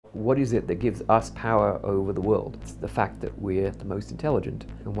What is it that gives us power over the world? It's the fact that we're the most intelligent.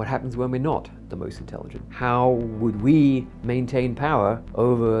 And what happens when we're not the most intelligent? How would we maintain power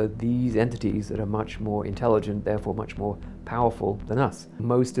over these entities that are much more intelligent, therefore much more powerful than us?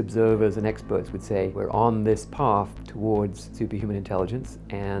 Most observers and experts would say we're on this path towards superhuman intelligence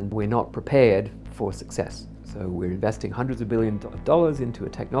and we're not prepared for success. So we're investing hundreds of billions of dollars into a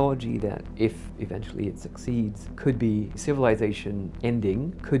technology that, if eventually it succeeds, could be civilization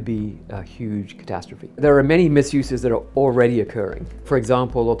ending, could be a huge catastrophe. There are many misuses that are already occurring. For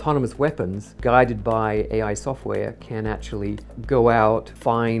example, autonomous weapons guided by AI software can actually go out,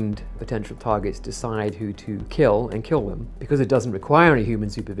 find potential targets, decide who to kill and kill them. Because it doesn't require any human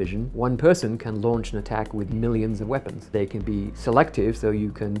supervision, one person can launch an attack with millions of weapons. They can be selective, so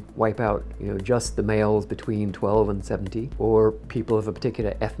you can wipe out, just the males between 12 and 70, or people of a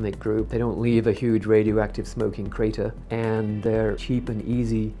particular ethnic group. They don't leave a huge radioactive smoking crater, and they're cheap and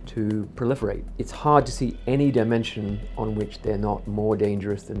easy to proliferate. It's hard to see any dimension on which they're not more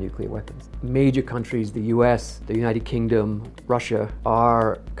dangerous than nuclear weapons. Major countries, the US, the United Kingdom, Russia,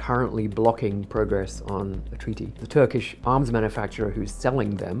 are currently blocking progress on a treaty. The Turkish arms manufacturer who's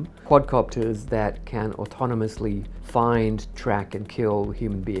selling them quadcopters that can autonomously find, track, and kill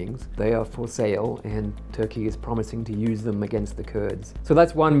human beings, they are for sale, and Turkey is promising to use them against the Kurds. So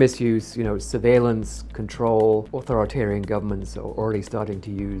that's one misuse, surveillance, control. Authoritarian governments are already starting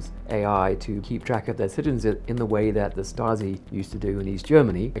to use AI to keep track of their citizens in the way that the Stasi used to do in East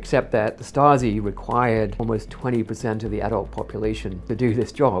Germany, except that the Stasi required almost 20% of the adult population to do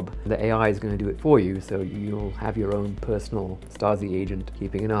this job. The AI is going to do it for you, so you'll have your own personal Stasi agent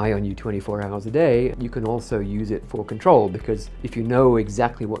keeping an eye on you 24 hours a day. You can also use it for control, because if you know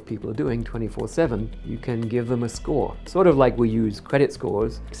exactly what people are doing 24/7, you can give them a score. Sort of like we use credit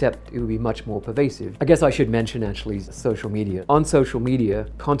scores, except it would be much more pervasive. I guess I should mention actually social media. On social media,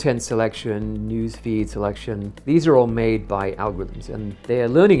 content selection, news feed selection, these are all made by algorithms, and they're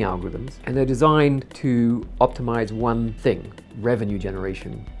learning algorithms, and they're designed to optimize one thing: revenue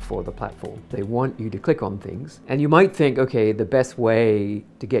generation for the platform. They want you to click on things, and you might think, okay, the best way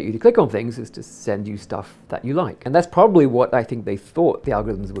to get you to click on things is to send you stuff that you like. And that's probably what I think they thought the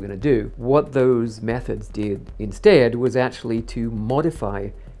algorithms were going to do. What those methods did instead was actually to modify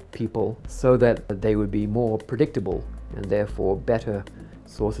people so that they would be more predictable and therefore better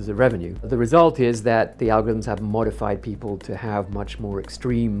sources of revenue. The result is that the algorithms have modified people to have much more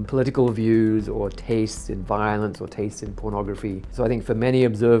extreme political views or tastes in violence or tastes in pornography. So I think for many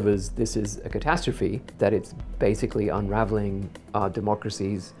observers, this is a catastrophe, that it's basically unraveling our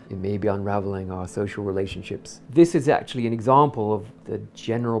democracies, it may be unraveling our social relationships. This is actually an example of the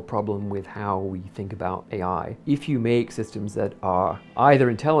general problem with how we think about AI. If you make systems that are either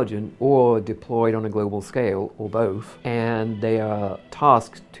intelligent or deployed on a global scale, or both, and they are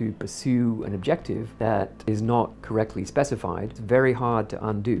tasked to pursue an objective that is not correctly specified, it's very hard to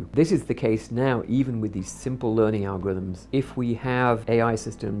undo. This is the case now even with these simple learning algorithms. If we have AI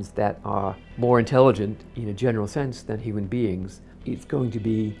systems that are more intelligent in a general sense than human beings, it's going to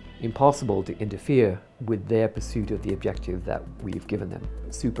be impossible to interfere with their pursuit of the objective that we've given them.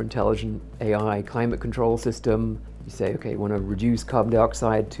 Super intelligent AI climate control system. You say, okay, you want to reduce carbon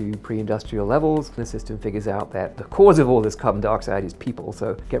dioxide to pre-industrial levels. The system figures out that the cause of all this carbon dioxide is people,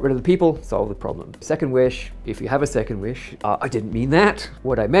 so get rid of the people, solve the problem. Second wish, if you have a second wish, I didn't mean that.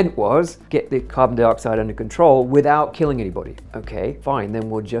 What I meant was get the carbon dioxide under control without killing anybody. Okay, fine, then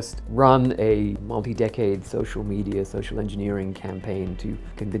we'll just run a multi-decade social media, social engineering campaign to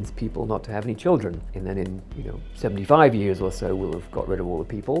convince people not to have any children. And then in 75 years or so, we'll have got rid of all the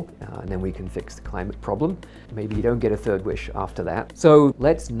people, and then we can fix the climate problem. Maybe you don't get a third wish after that. So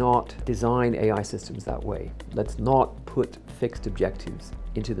let's not design AI systems that way. Let's not put fixed objectives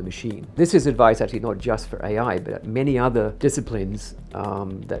into the machine. This is advice actually not just for AI, but many other disciplines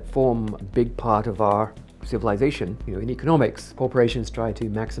that form a big part of our civilization. In economics, corporations try to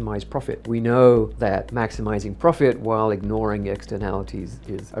maximize profit. We know that maximizing profit while ignoring externalities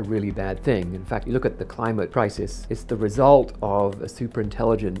is a really bad thing. In fact, you look at the climate crisis, it's the result of a super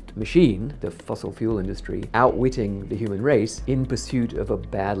intelligent machine, the fossil fuel industry, outwitting the human race in pursuit of a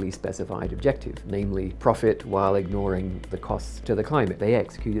badly specified objective, namely profit while ignoring the costs to the climate. They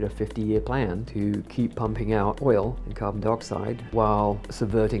executed a 50-year plan to keep pumping out oil and carbon dioxide while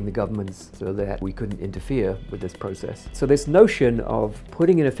subverting the governments so that we couldn't interfere with this process. So this notion of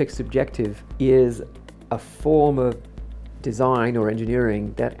putting in a fixed objective is a form of design or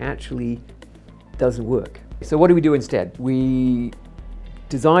engineering that actually doesn't work. So what do we do instead? We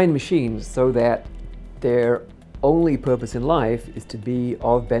design machines so that their only purpose in life is to be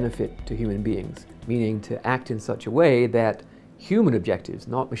of benefit to human beings, meaning to act in such a way that human objectives,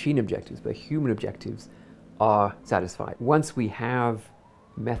 not machine objectives, but human objectives are satisfied. Once we have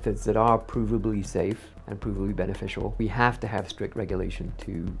methods that are provably safe and provably beneficial, we have to have strict regulation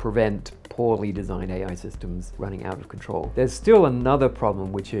to prevent poorly designed AI systems running out of control. There's still another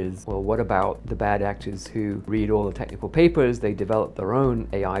problem, which is, well, what about the bad actors who read all the technical papers, they develop their own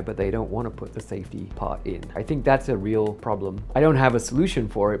AI, but they don't want to put the safety part in? I think that's a real problem. I don't have a solution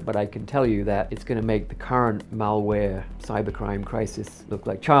for it, but I can tell you that it's going to make the current malware cybercrime crisis look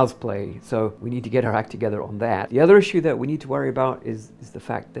like child's play. So we need to get our act together on that. The other issue that we need to worry about is the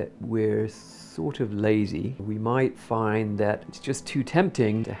fact that we're sort of lazy. We might find that it's just too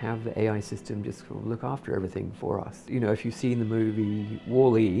tempting to have the AI system just sort of look after everything for us. You know, if you've seen the movie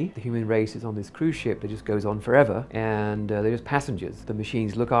WALL-E, the human race is on this cruise ship that just goes on forever, and they're just passengers. The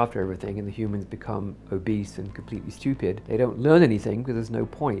machines look after everything, and the humans become obese and completely stupid. They don't learn anything because there's no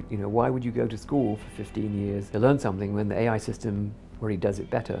point. You know, why would you go to school for 15 years to learn something when the AI system already does it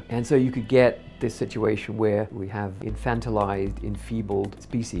better? And so you could get this situation where we have infantilized, enfeebled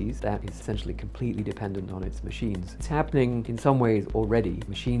species that is essentially completely dependent on its machines. It's happening in some ways already.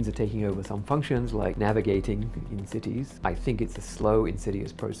 Machines are taking over some functions like navigating in cities. I think it's a slow,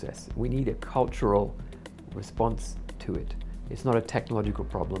 insidious process. We need a cultural response to it. It's not a technological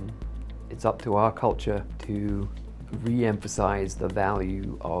problem. It's up to our culture to re-emphasize the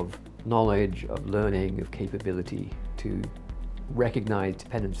value of knowledge, of learning, of capability, to recognize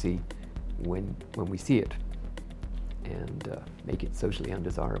dependency when we see it, and make it socially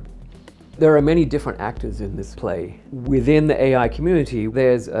undesirable. There are many different actors in this play. Within the AI community,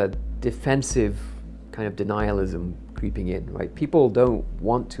 there's a defensive kind of denialism creeping in, right? People don't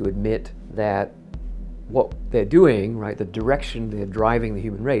want to admit that what they're doing, right, the direction they're driving the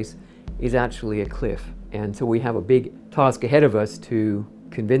human race, is actually a cliff. And so we have a big task ahead of us to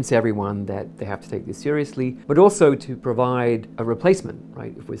convince everyone that they have to take this seriously, but also to provide a replacement,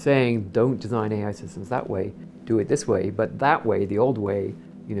 right? If we're saying don't design AI systems that way, do it this way, but that way, the old way,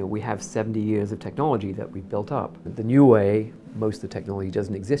 you know, we have 70 years of technology that we've built up. The new way, most of the technology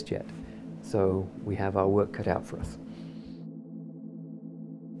doesn't exist yet. So we have our work cut out for us.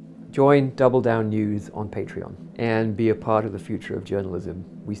 Join Double Down News on Patreon and be a part of the future of journalism.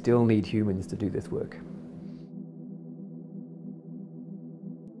 We still need humans to do this work.